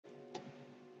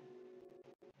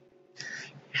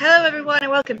Hello everyone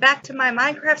and welcome back to my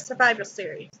Minecraft Survival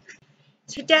series.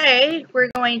 Today we're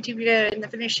going to be doing the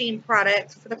finishing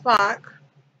product for the clock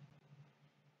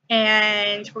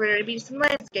and we're going to do some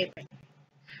landscaping.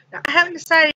 Now I haven't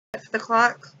decided yet for the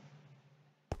clock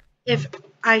if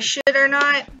I should or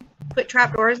not put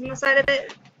trapdoors on the side of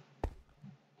it.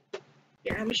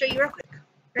 Here, let me show you real quick.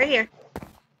 Right here.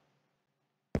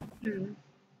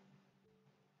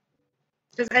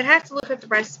 Because I'd have to look at the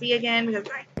recipe again because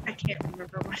I can't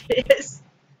remember what it is.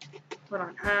 Hold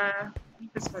on.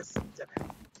 This was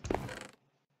different.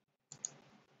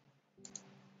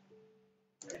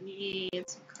 I need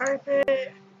some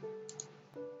carpet.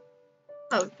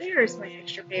 Oh, there's my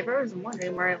extra paper. I was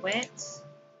wondering where it went.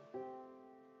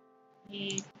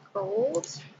 Need gold.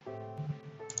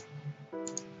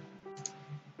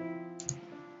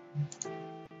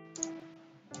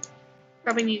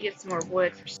 Probably need to get some more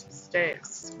wood for some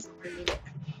sticks.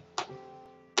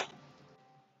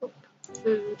 Oh,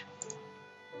 food.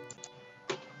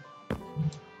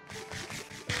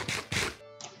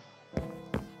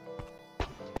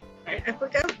 Alright, up we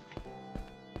go.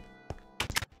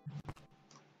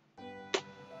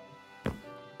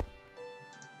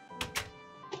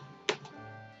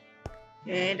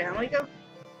 And down we go.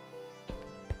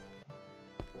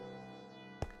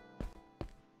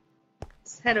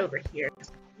 Let's head over here.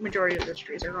 The majority of those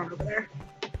trees are going over there.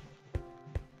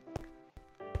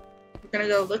 We're gonna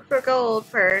go look for gold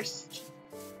first.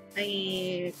 I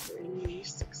need 3,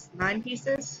 6, 9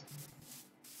 pieces.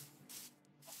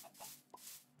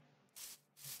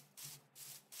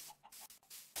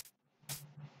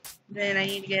 Then I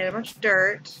need to get a bunch of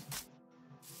dirt.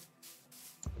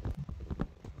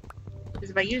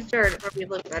 Because if I use dirt, it'll probably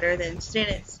look better than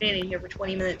standing here for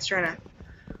 20 minutes trying to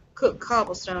cook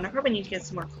cobblestone. I probably need to get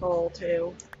some more coal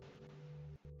too.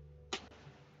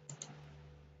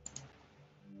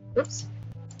 Oops.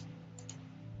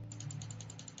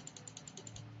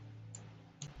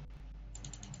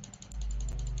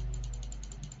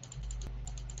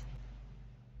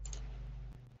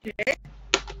 Okay,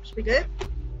 should be good.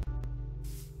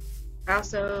 I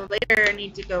also later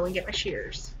need to go and get my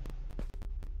shears.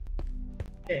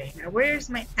 Okay, now where's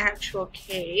my actual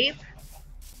cave?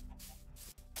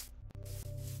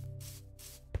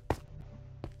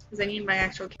 Because I need my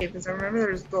actual cave because I remember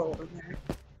there's gold in there.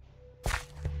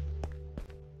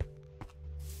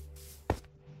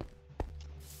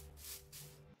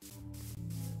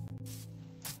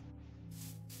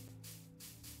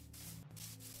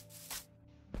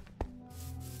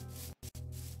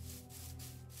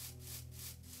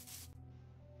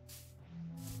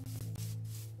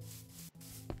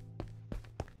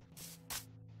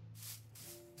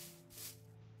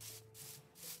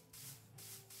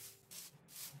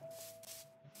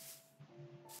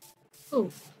 Ooh.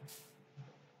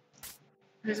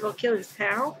 Might as well kill this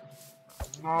cow.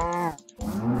 For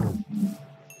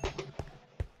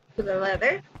the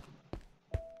leather.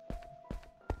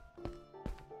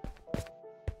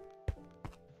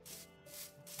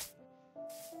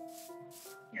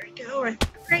 Here we go,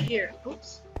 right here.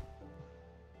 Oops.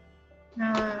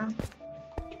 Maybe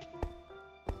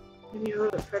a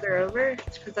little bit further over,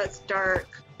 because that's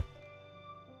dark.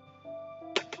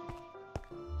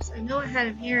 So I know I had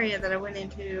an area that I went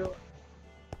into.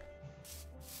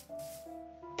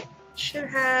 Should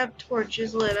have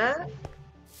torches lit up.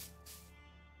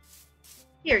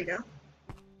 Here we go.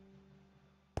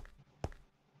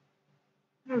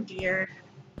 Oh dear.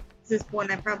 This is one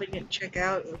I probably didn't check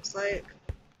out, it looks like.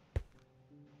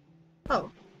 Oh,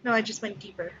 no, I just went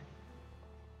deeper.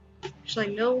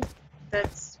 Actually, no,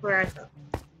 that's where I thought.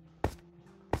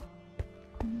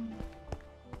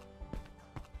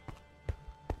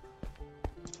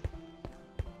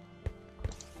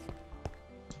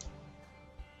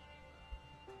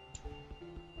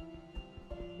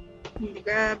 Need to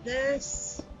grab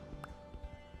this.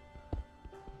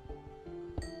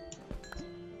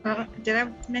 Did I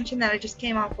mention that I just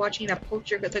came off watching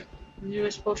the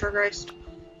newest Poltergeist?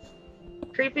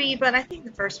 Creepy, but I think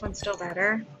the first one's still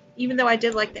better. Even though I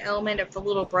did like the element of the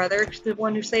little brother, the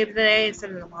one who saved the day instead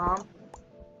of the mom.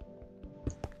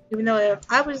 Even though if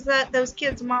I was those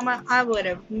kids' mama, I would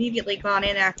have immediately gone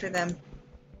in after them.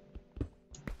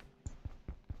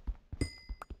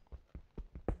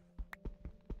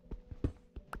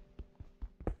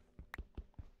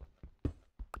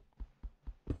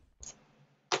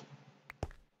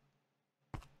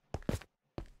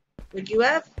 Would you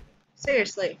have?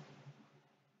 Seriously.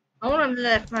 I want them to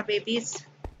live, my babies.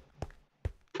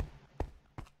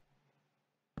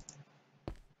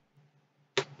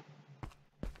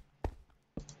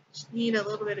 Just need a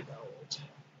little bit of gold.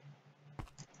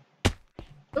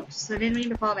 Oops, I didn't mean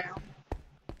to fall down.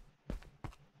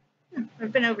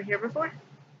 I've been over here before.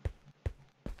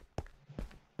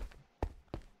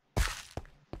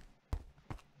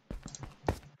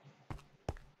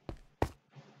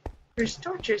 There's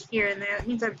torches here and there. That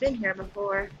means I've been here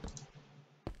before.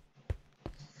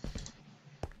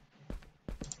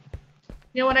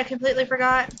 You know what I completely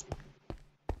forgot?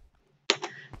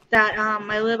 That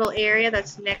my little area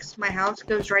that's next to my house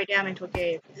goes right down into a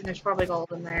cave, and there's probably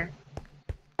gold in there.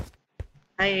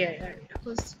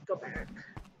 Let's go back.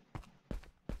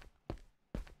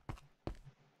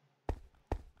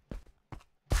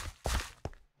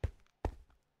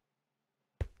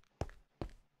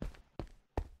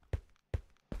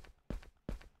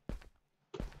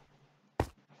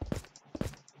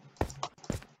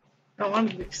 I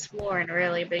want to explore in a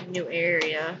really big new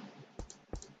area.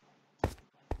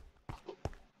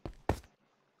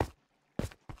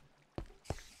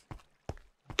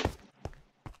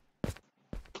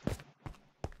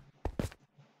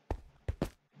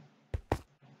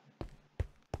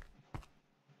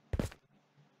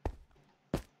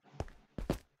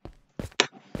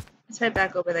 Let's head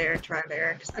back over there and try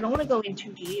there, because I don't want to go in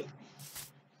too deep,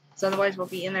 because otherwise we'll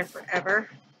be in there forever.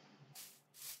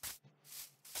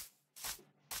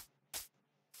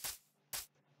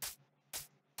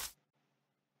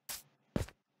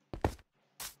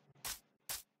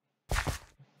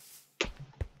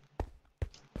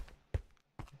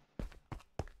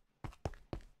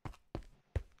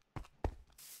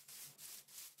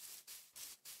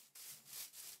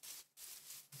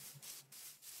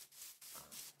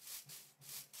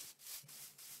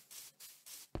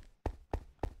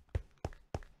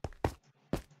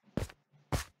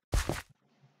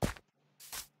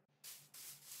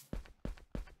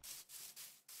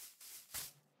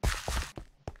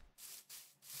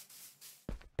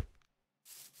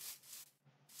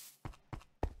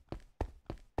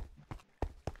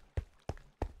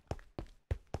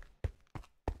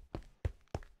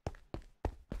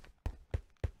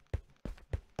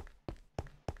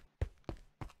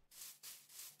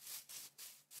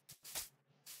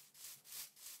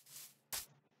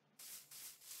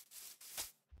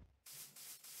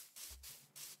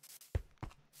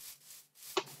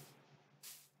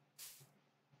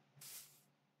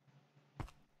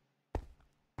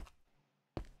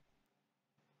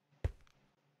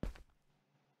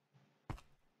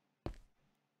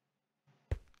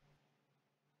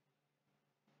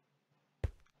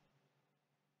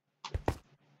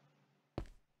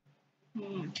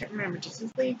 Can't remember. Does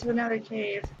this lead to another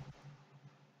cave?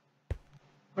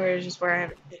 Or is it just where I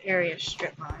have the area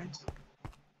strip mined?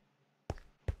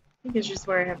 I think it's just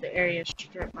where I have the area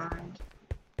strip mined.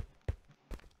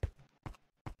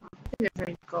 I think there's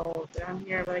any gold down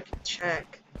here, but I can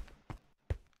check.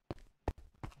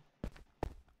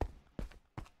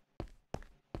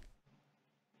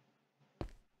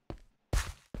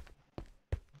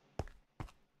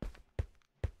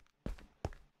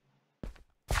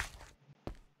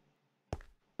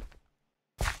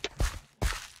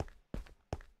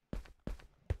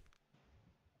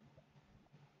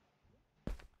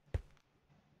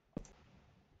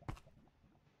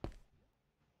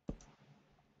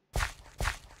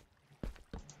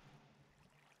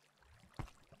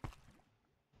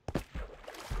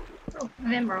 Oh,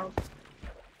 an emerald.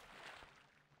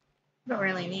 Don't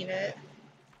really need it.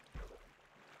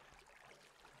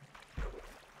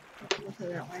 We'll put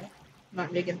it that way. I'm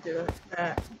not digging through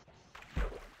that.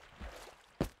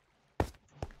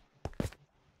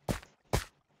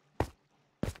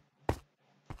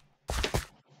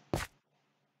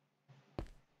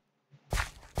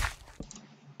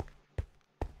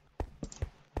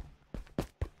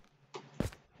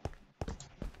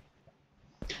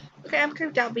 Okay, I'm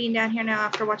creeped out being down here now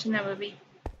after watching that movie.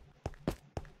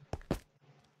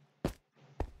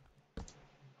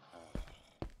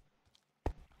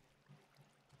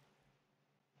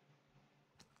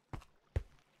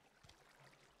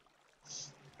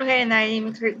 Okay, and that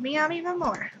even creeped me out even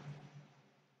more.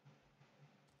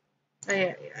 Oh,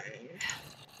 yeah.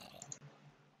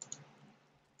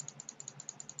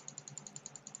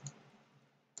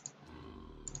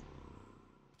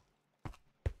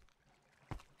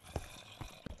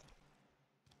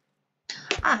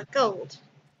 Ah, gold.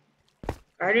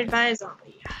 Guarded by a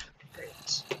zombie.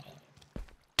 Great.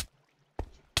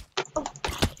 Oh,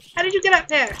 how did you get up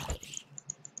there?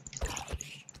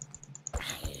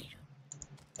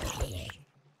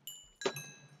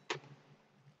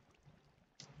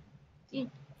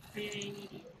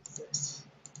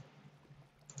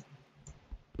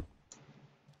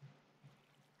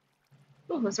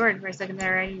 Ooh, was worried for a second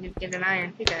there I needed to get an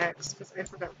iron pickaxe because I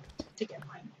forgot to get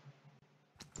one.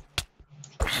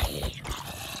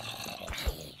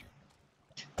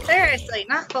 Seriously,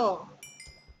 Knuckle!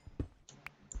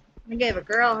 I gave a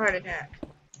girl a heart attack.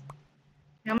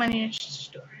 How many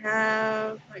do I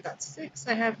have? I got 6.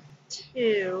 I have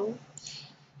 2.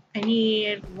 I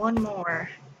need 1 more.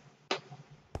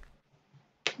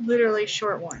 Literally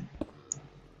short one.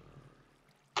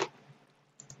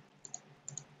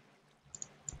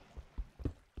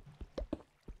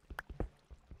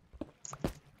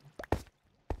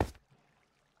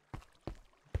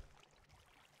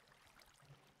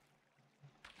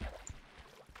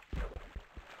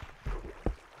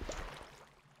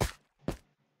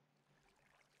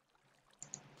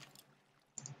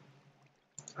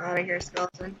 Out of here,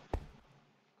 skeleton.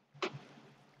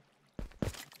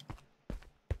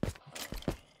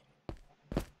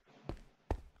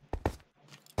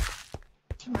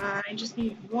 I just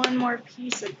need 1 more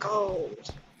piece of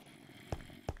gold.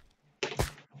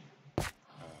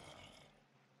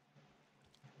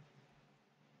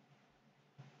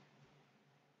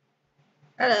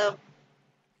 Hello.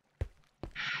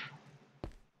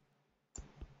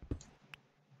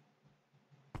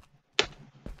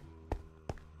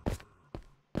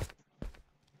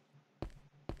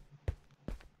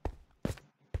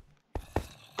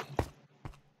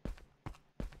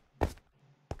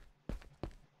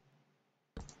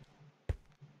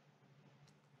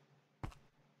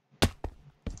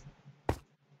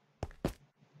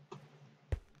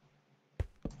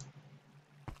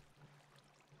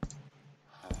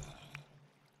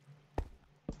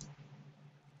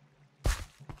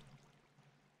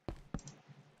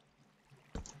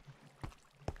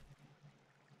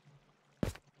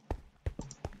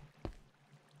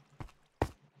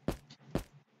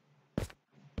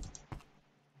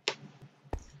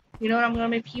 You know what I'm gonna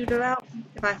be peeved about?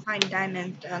 If I find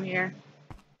diamonds down here.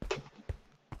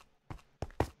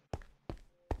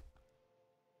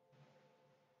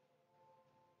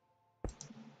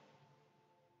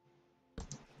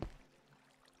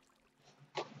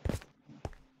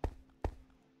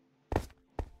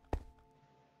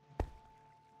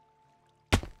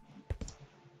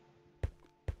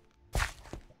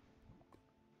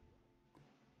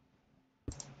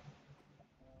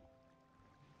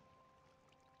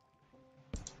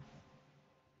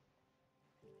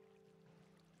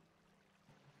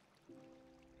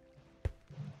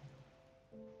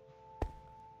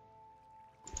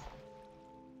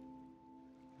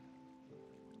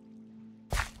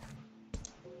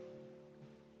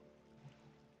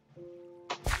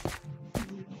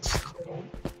 It's cold.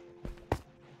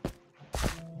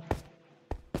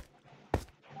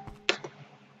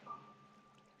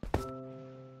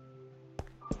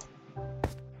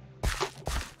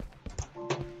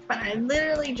 But I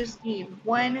literally just need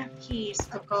 1 piece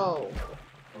of gold.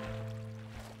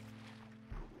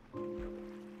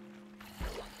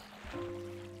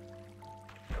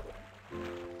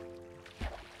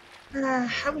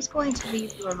 I was going to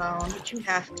leave you alone, but you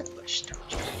have to push, don't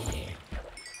you?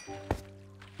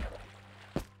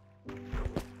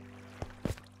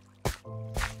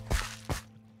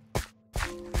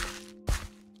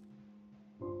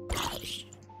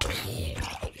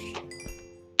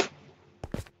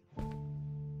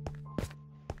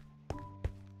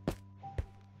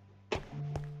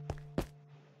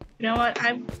 You know what?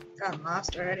 I've gotten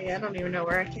lost already. I don't even know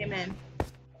where I came in.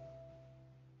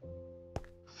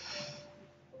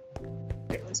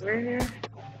 It was right here.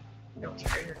 It was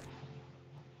right here.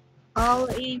 All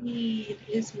I need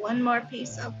is 1 more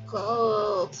piece of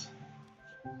gold.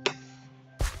 I'm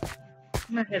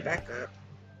gonna head back up.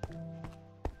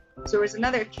 So there was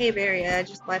another cave area I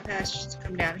just bypassed just to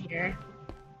come down here.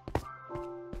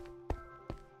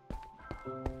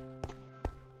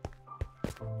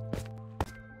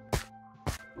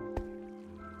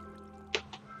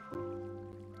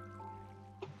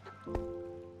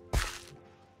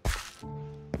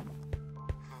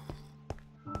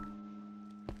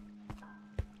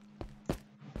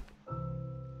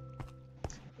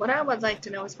 What I would like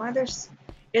to know is why there's...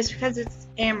 It's because it's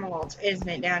emeralds, isn't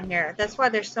it, down here? That's why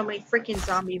there's so many freaking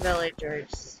zombie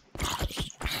villagers.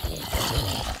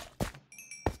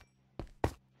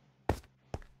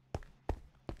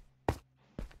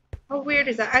 How weird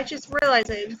is that? I just realized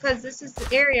it because this is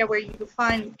the area where you can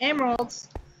find emeralds.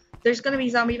 There's gonna be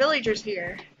zombie villagers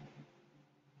here.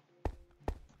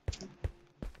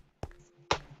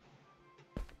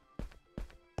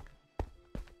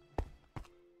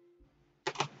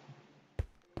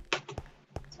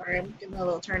 Sorry, I'm getting a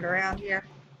little turned around here.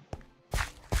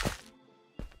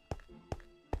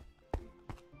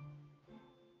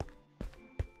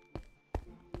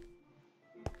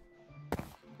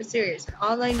 But seriously,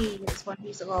 all I need is one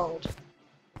piece of gold.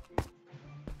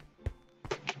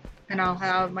 And I'll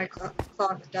have my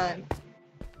clock done.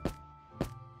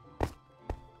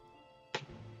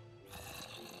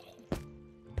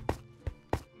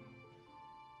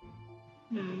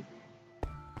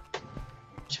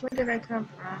 Where did I come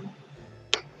from?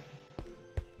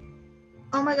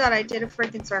 Oh my god, I did a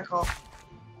freaking circle.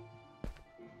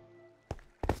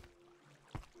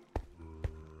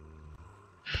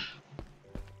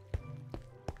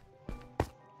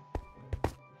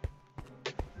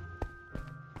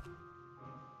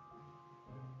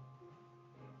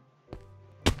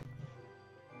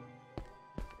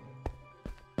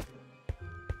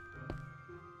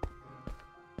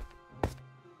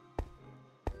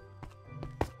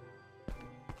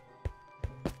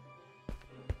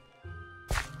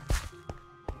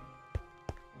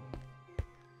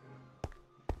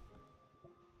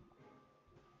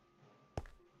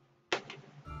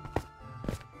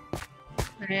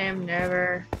 I am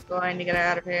never going to get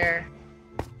out of here.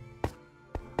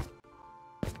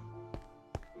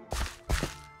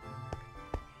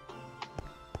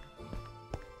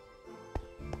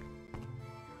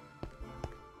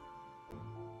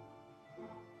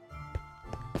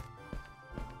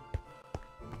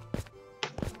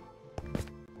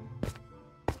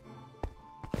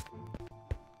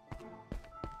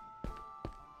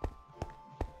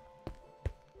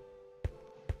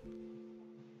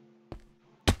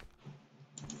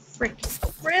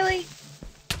 Freaking, really?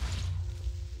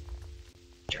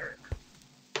 Jerk.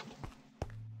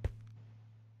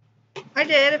 I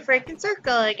did a freaking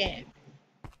circle again.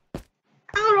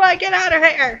 How do I get out of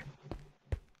here?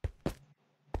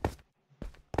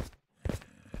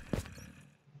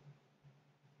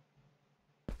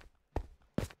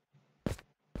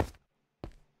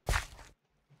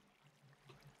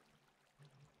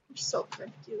 I'm so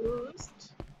confused.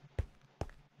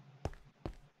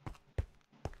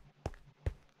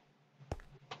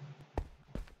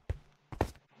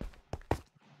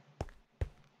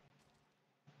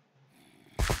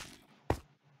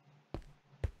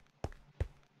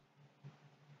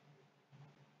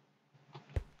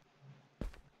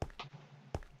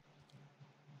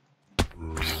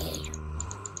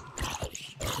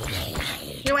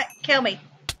 You know what? Kill me.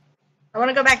 I want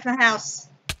to go back to the house.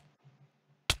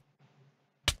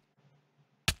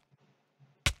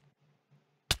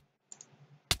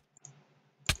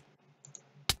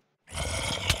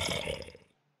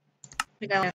 I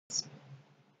got it.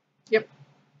 Yep.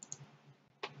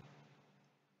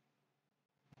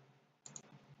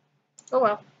 Oh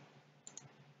well.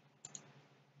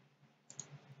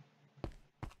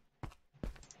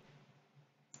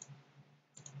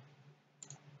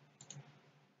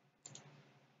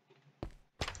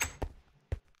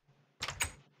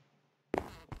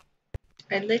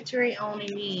 I literally only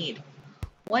need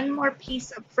one more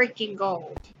piece of freaking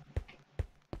gold.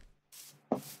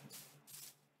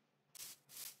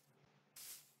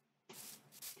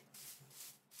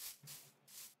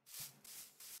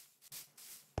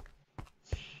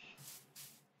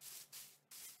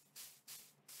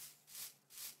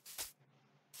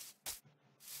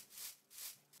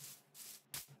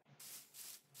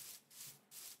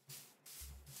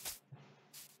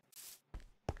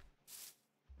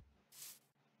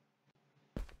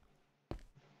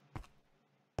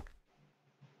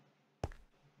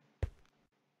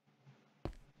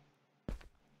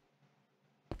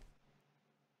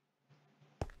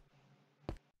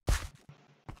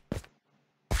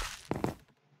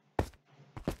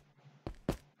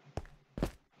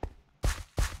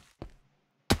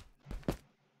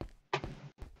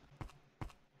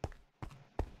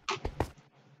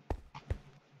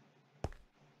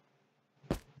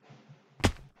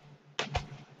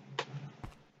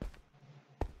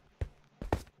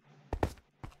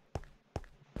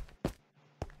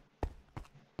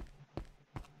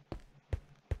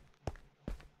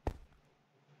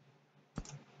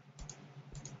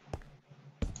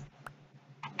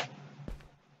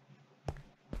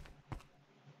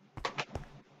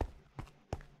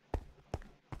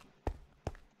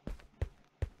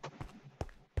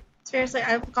 Seriously,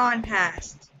 I've gone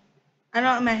past. I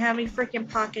don't have any freaking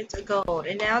pockets of gold,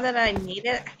 and now that I need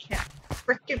it, I can't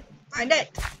freaking find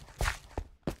it.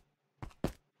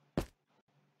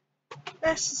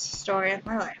 This is the story of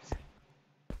my life.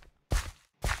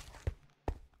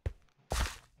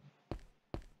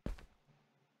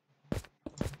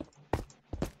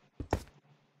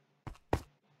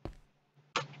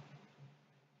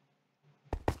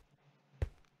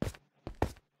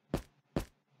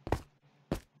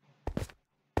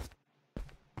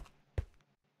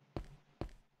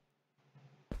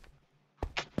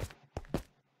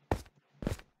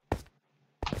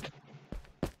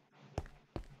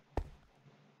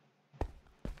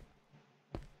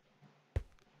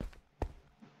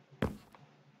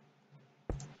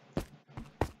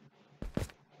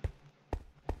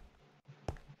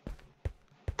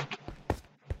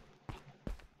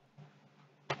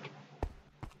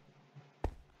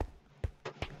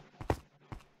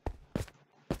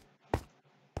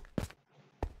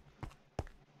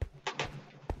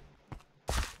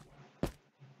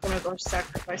 gonna go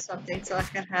sacrifice something so I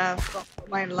can have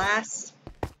my last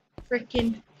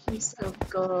freaking piece of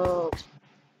gold.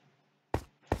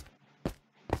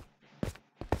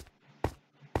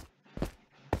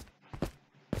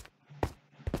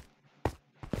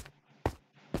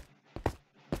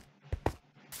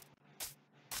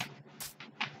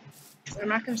 I'm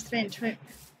not gonna spend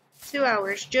 2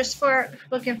 hours just for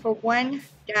looking for one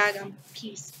daggum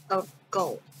piece of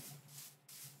gold.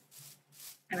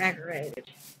 I'm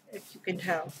aggravated, if you can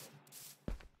tell.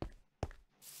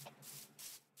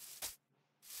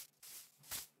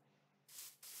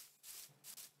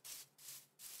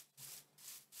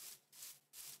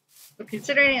 But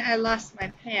considering I lost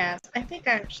my pants, I think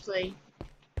actually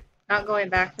not going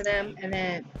back for them, and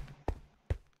then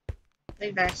I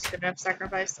think that's good enough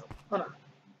sacrifice. So, hold on.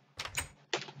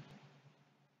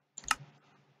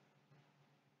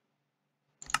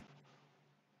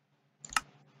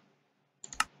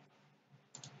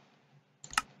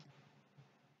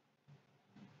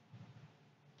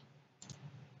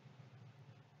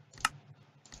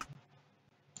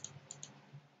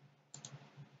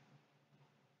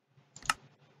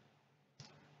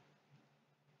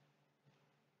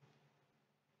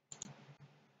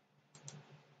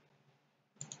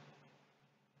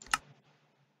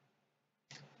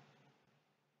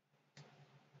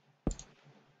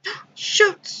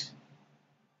 Shoot!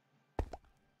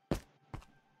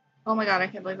 Oh my god, I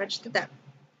can't believe I just did that.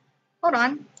 Hold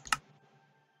on.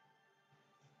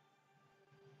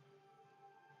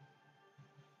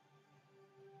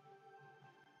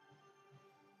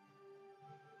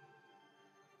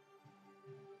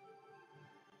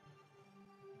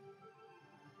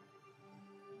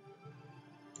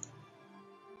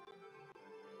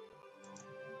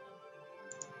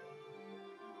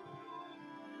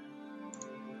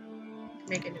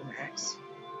 Make a new max.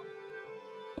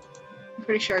 I'm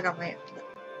pretty sure I got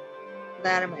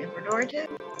that in my inventory too.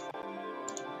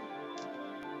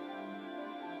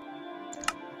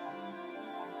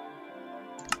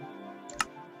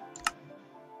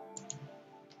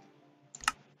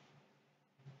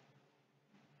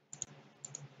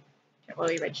 Can't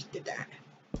believe I just did that.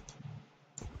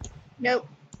 Nope.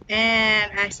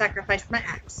 And I sacrificed my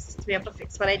axe to be able to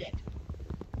fix what I did.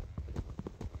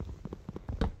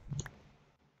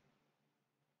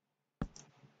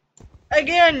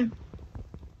 Again!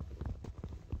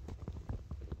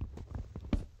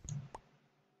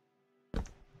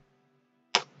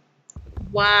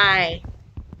 Why?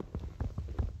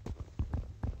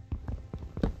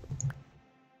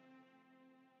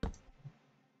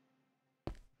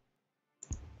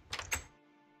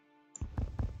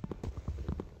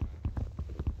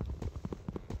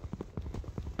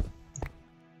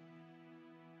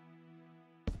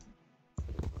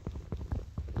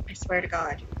 I swear to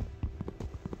God.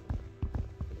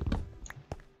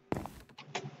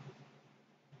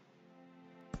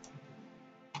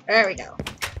 There we go.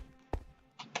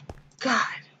 God.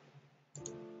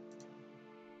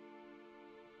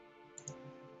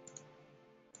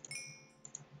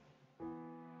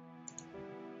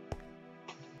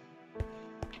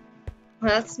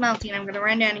 Well, it's melting. I'm gonna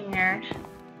run down here.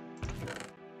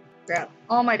 Grab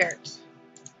all my dirt.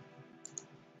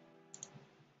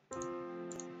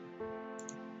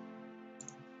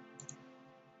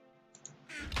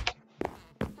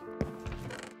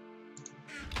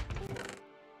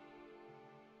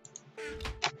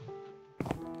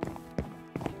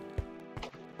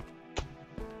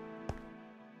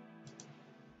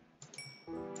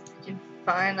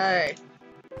 Finally. Let's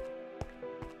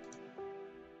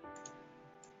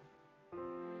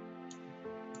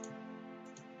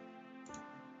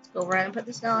go around and put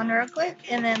this down real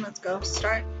quick, and then let's go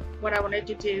start what I wanted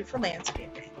to do for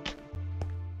landscaping.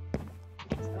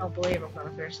 I don't believe I'm gonna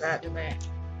finish that today.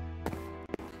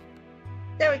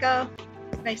 There we go.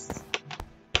 Nice.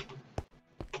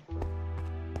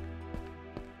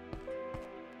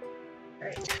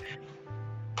 Alright.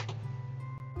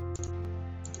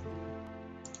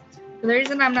 The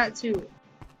reason I'm not too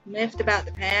miffed about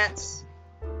the pants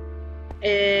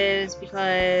is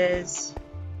because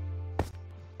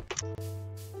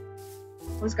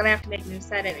I was gonna have to make a new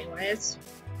set anyways.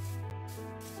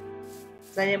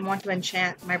 Because I didn't want to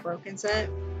enchant my broken set.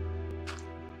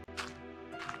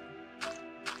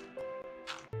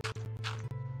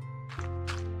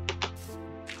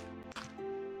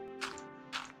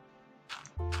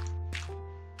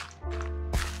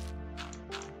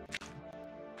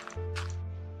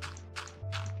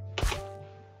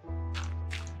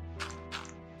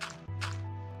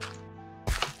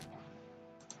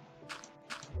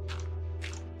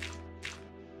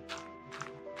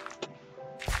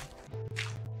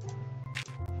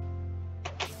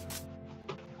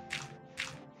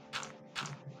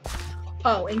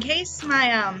 Oh, in case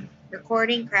my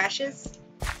recording crashes,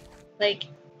 like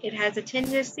it has a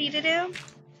tendency to do,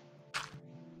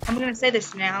 I'm gonna say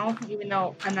this now, even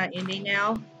though I'm not ending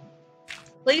now.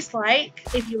 Please like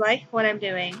if you like what I'm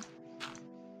doing.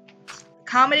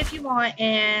 Comment if you want,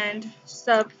 and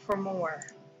sub for more.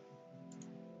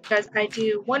 Because I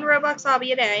do one Roblox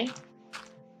hobby a day,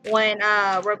 one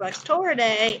Roblox tour a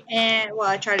day, and well,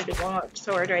 I try to do one Roblox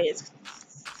tour a day. It's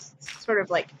sort of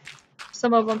like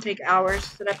some of them take hours to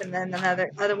set up, and then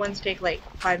other ones take like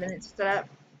 5 minutes to set up.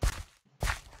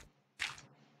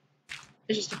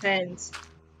 It just depends.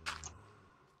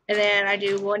 And then I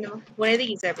do one of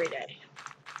these every day.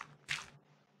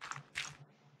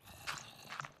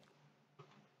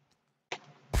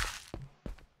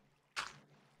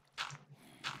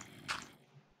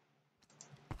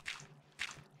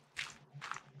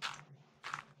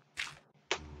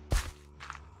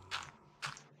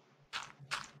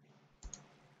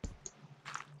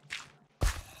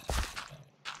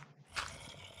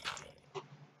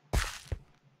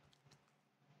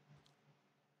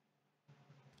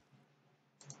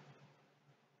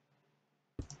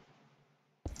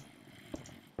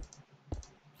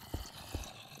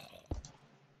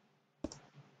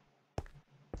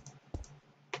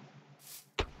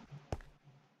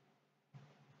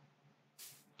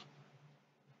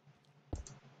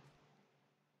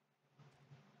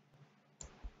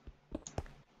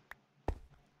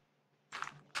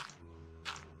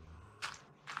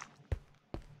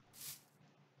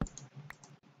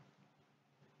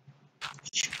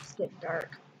 It's getting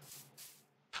dark.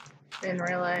 Didn't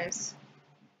realize.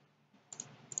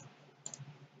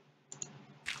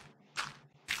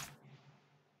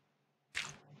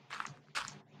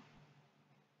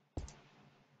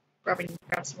 Grab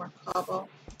some more cobble.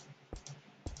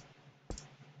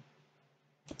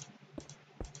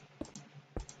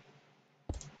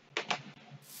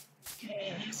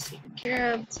 Okay, taken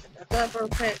care of. Let's get back up real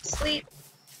quick. Sleep.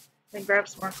 Then grab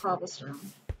some more cobblestone.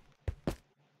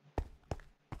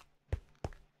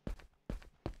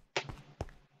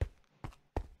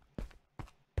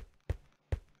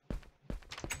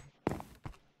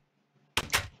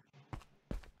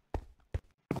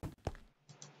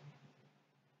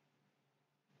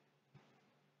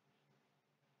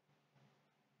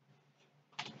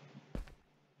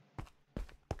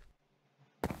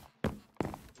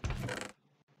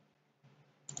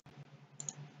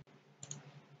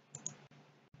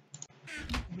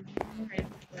 Alright,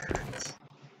 that.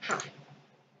 Ha.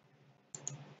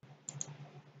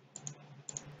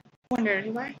 Wonder,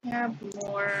 do I have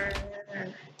more?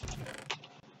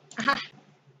 Aha!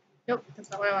 Nope, that's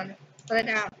not what I wanted. Put it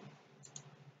down.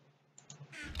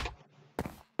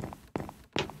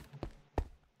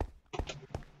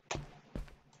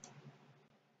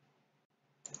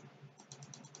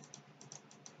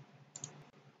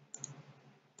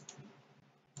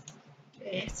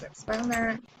 Okay, so expand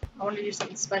that. I want to do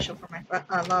something special for my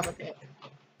lava pit.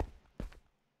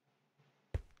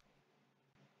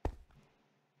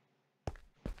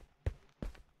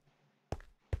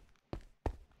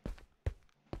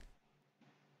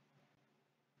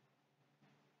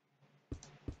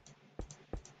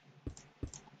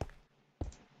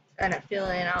 Kind of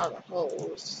filling in all the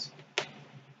holes.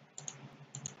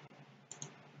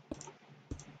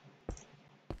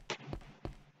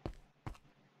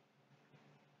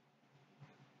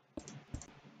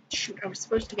 Shoot, I was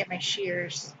supposed to get my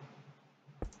shears.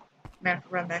 I'm gonna have to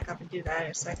run back up and do that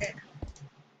in a second.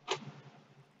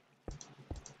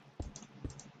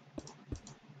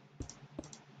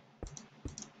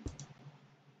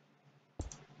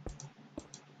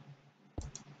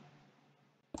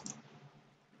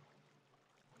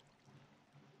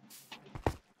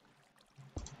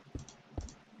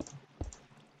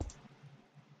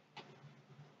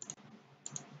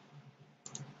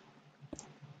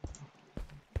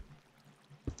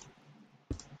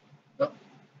 Oh,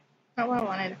 not what I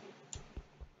wanted.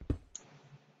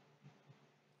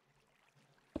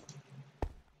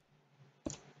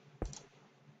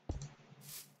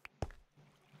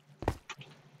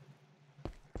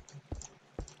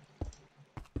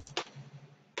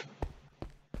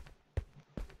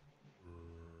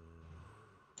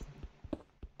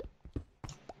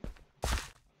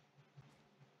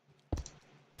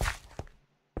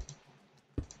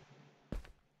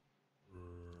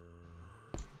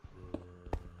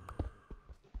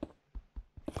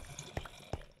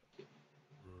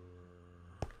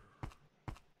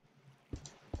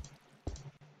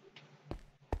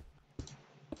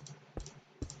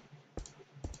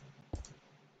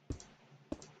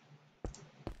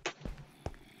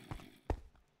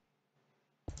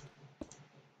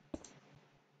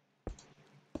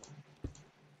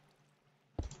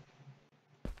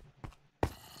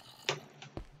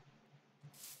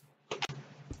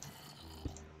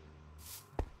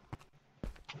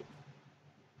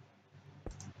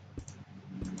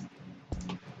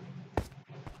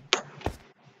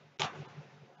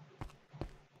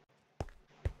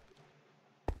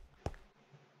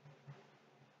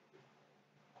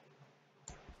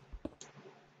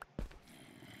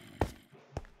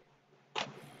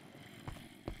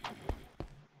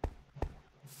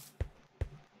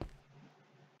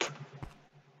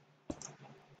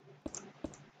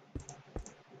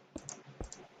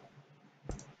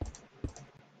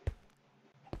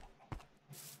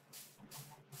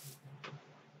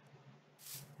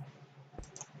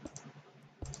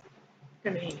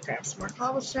 Gonna need to grab some more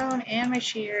cobblestone and my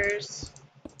shears.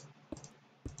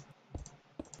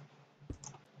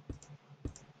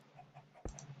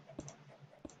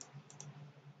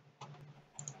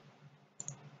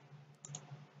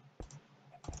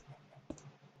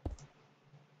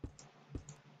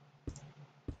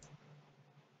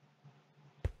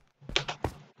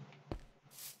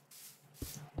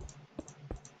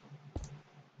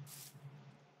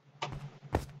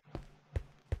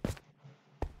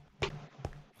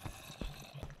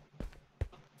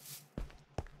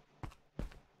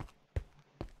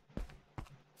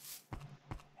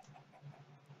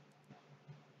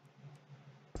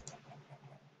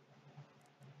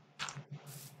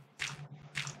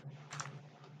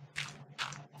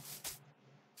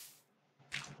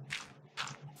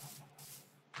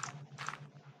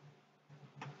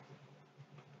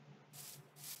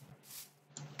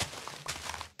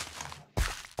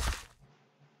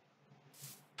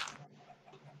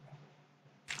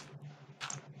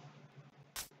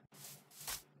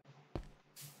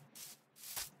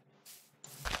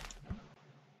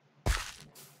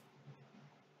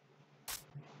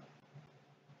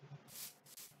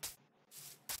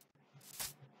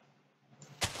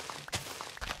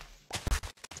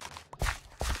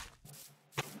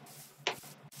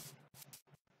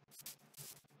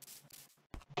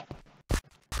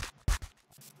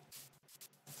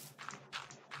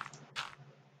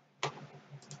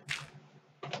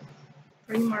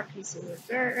 Three more pieces of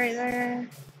dirt right there.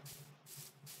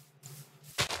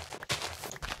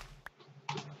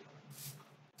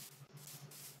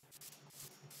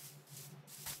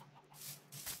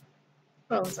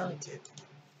 Oh, it's only two.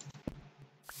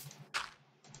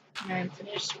 And I'm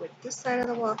finished with this side of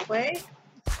the walkway.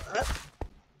 Up.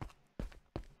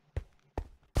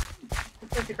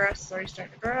 Looks like the grass is already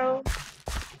starting to grow.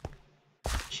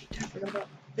 Shoot, I forgot about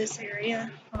this area.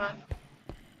 Hold on.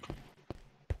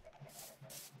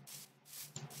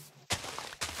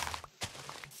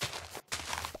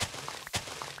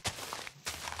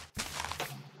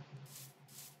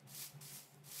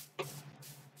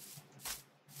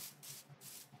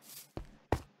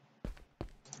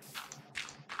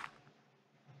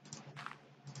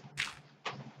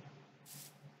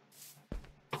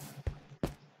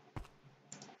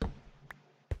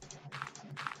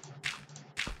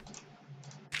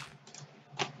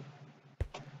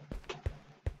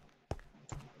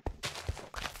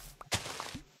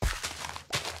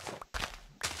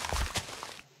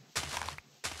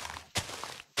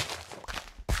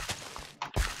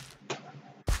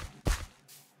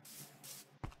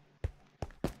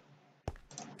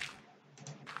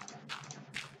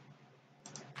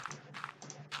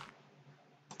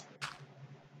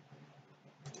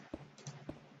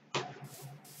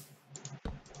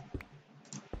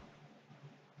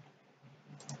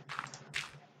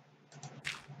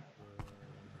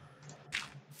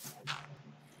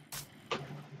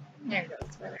 There it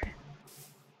goes, better.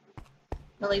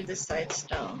 I'll leave this side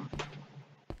stone.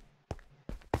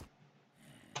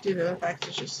 Due to the fact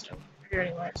it's just stone here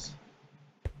anyways.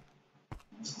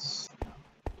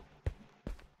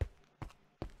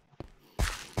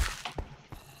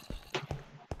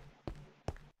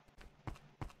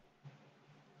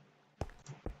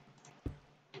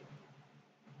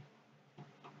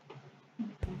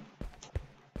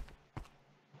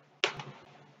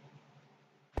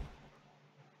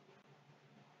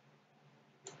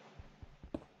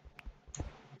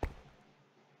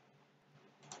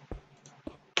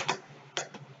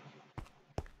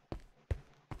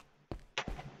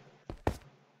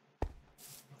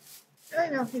 I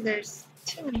don't think there's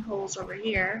too many holes over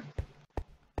here.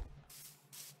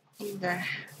 Need to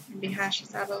maybe hash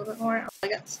this out a little bit more. Oh, I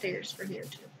got stairs for here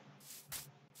too.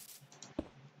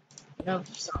 I don't know if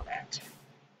you saw that.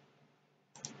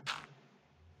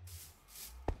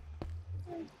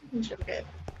 We should be good.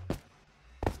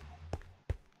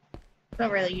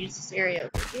 Don't really use this area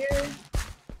over here.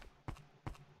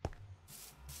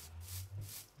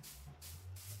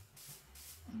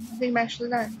 I think I'm actually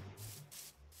done.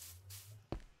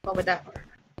 Well, with that part.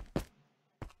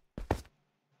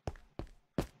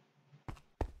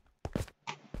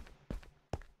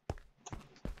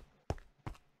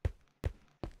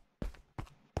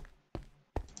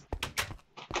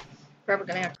 Probably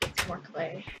gonna have to get some more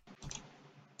clay.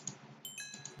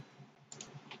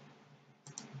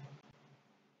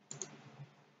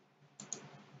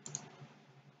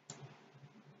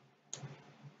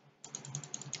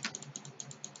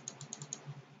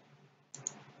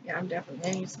 Yeah, I'm definitely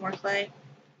gonna use some more clay.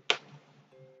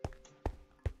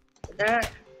 So that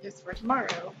is for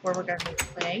tomorrow, where we're gonna make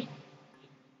clay.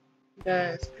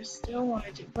 Because I still want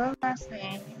to do one last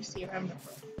thing. Let me see if I remember.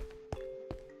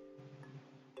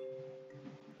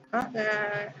 Got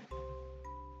that.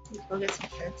 Let's go get some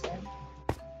shirts in.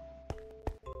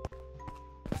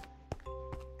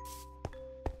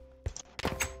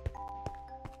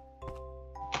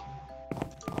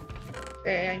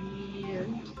 Okay, I need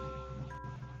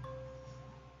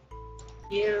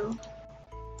you,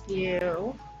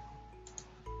 you,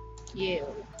 you.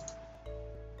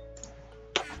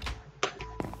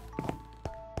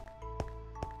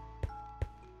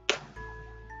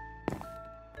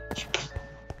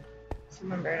 Just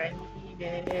remembered I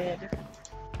needed.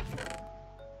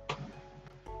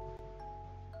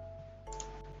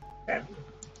 Okay.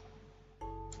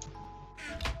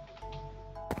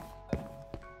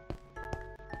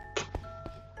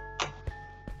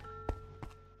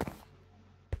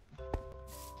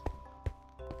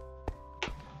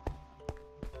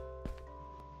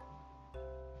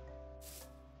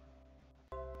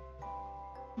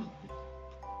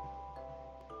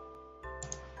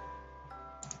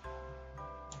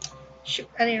 Shoot,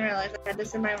 I didn't realize I had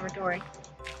this in my inventory.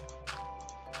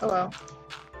 Hello.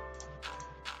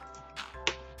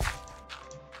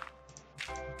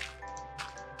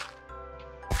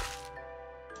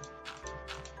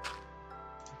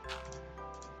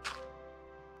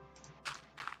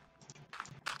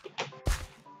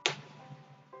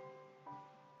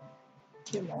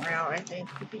 Two more out, I think,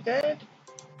 would be good.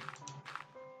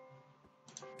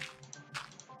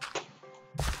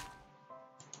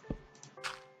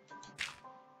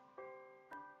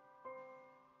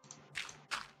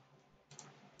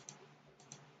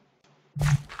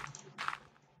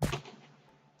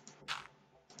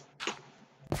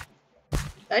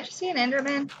 Did I just see an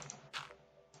Enderman?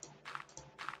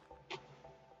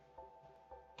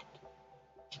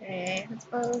 Okay, let's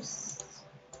post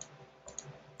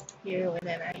you, and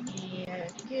then I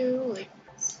need you. Like,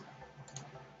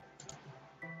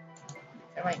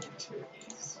 I might need two of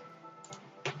these.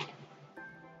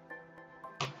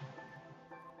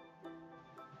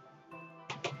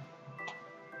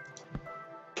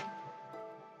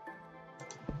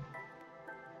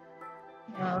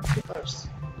 No, too close.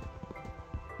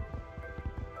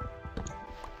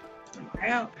 One more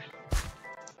out.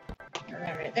 And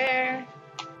then right there.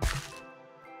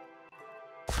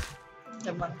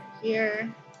 Then one right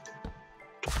here.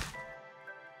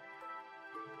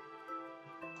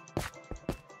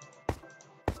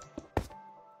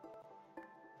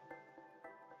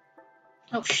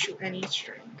 Oh shoot, I need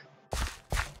string. Might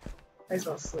as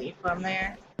well sleep on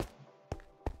there.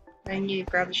 I need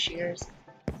to grab the shears.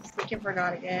 I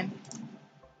forgot again.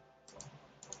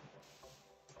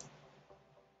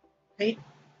 Hey,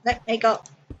 let me go.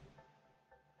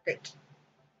 Great.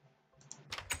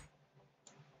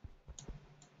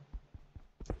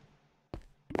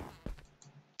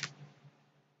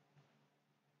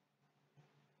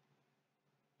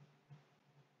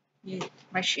 Need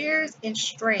my shears and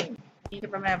string. Need to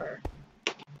remember.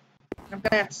 I'm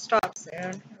gonna have to stop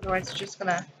soon, otherwise it's just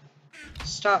gonna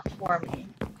stop for me.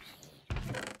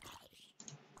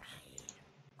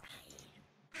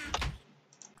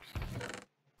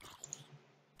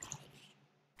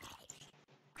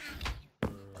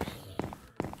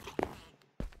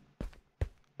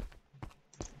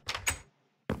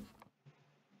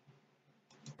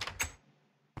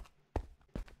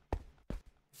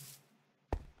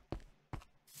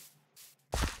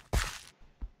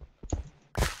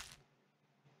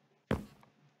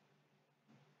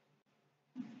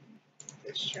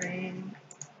 The string.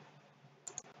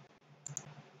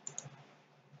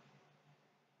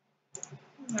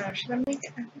 Should I make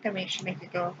it? I think I should make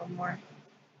it go up one more.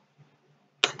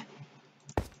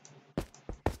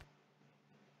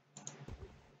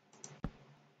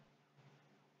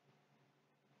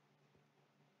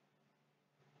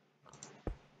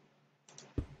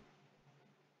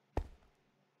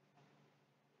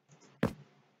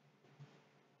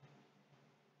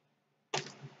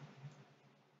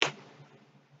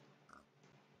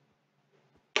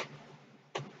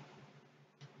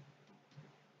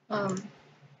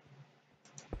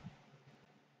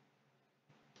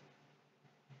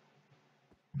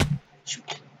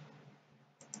 Shoot.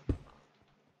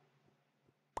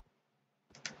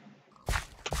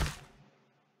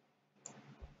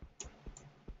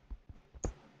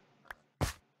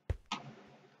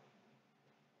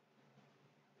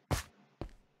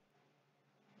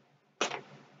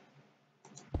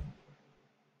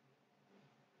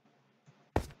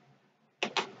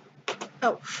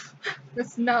 Oh,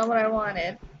 that's not what I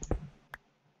wanted.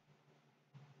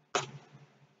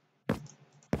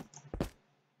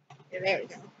 Yeah, there we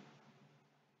go.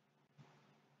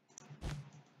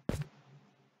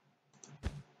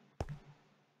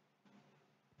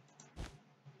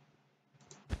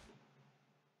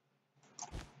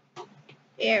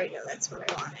 There we go, that's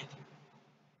what I wanted.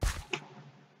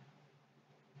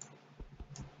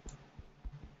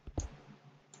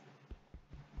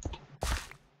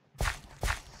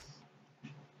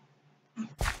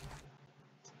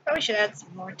 Probably should add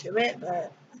some more to it,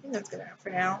 but I think that's good enough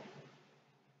for now.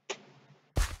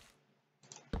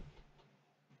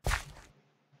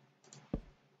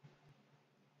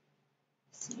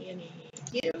 See any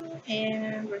you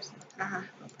and where's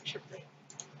pressure plate.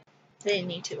 They didn't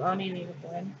need to. I only needed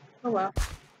one. Oh well.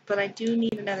 But I do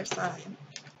need another sign.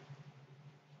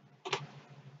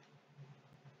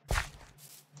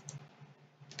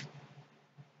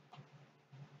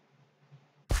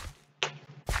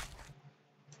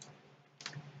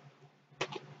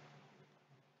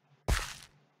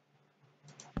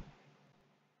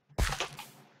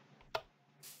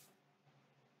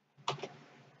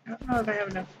 I don't know if I have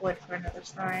enough wood for another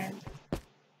sign.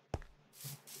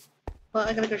 Well,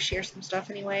 I gotta go shear some stuff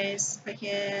anyways. I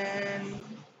can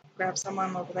grab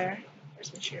someone over there.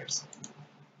 There's my shears.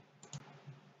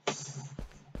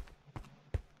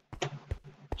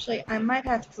 Actually, I might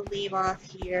have to leave off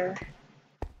here.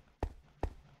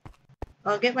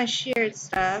 I'll get my sheared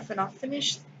stuff and I'll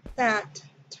finish that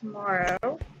tomorrow.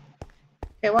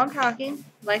 Okay, while I'm talking,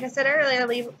 like I said earlier,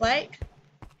 leave a like,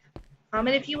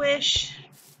 comment if you wish,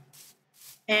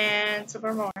 and some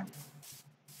more.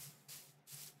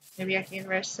 Maybe I can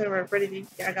rest so we're ready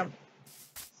to I got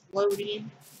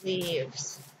floating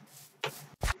leaves.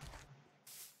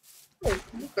 Oh,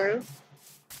 you grow.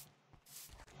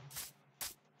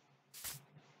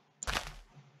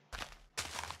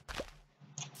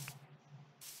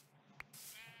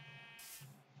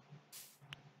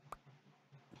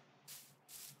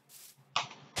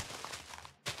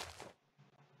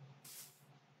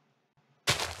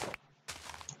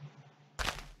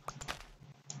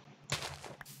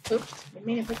 Oops, I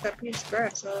mean to pick that piece of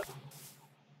grass up.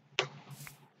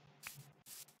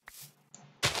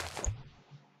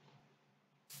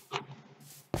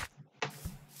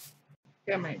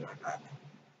 Yeah, I might go with that.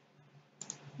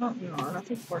 Oh, no, I don't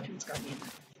think 14's got me in there.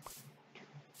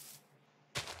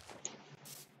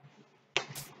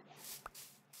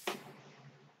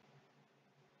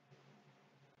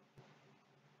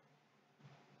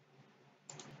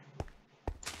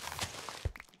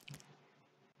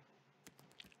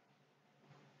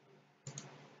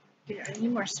 Yeah, I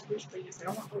need more spruce leaves. I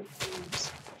don't want old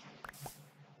leaves.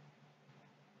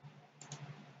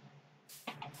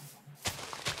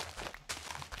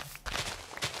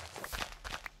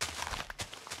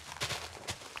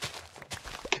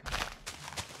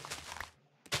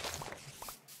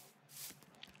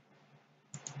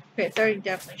 Okay, 30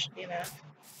 definitely should be enough.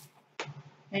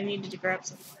 I needed to grab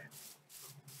some more.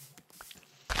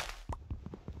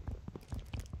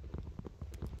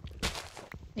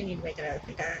 I need to make another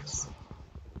pickaxe.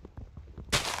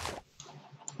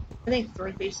 I think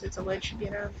 3 pieces of wood should be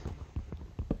enough.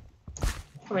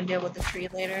 Come and deal with the tree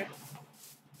later.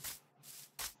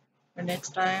 Or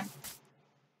next time.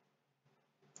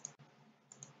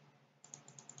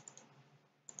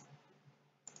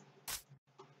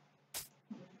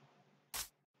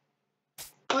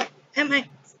 What am I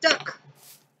stuck?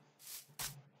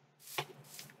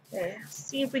 Okay,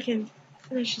 see if we can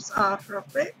finish this off real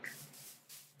quick.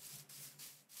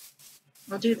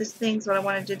 I'll do these things what I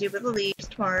wanted to do with the leaves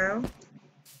tomorrow.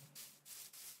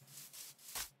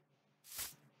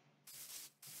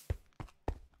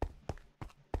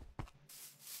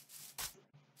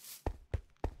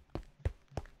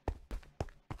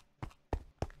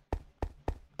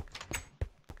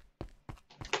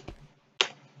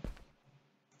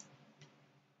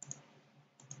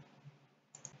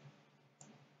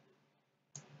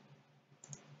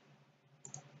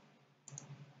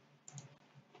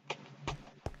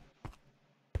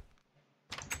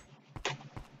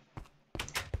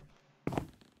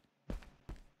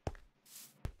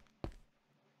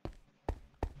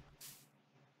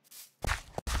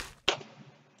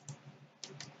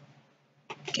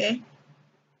 Okay.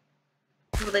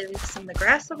 Hopefully some of the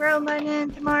grass will grow by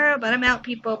then tomorrow, but I'm out,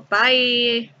 people.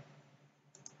 Bye!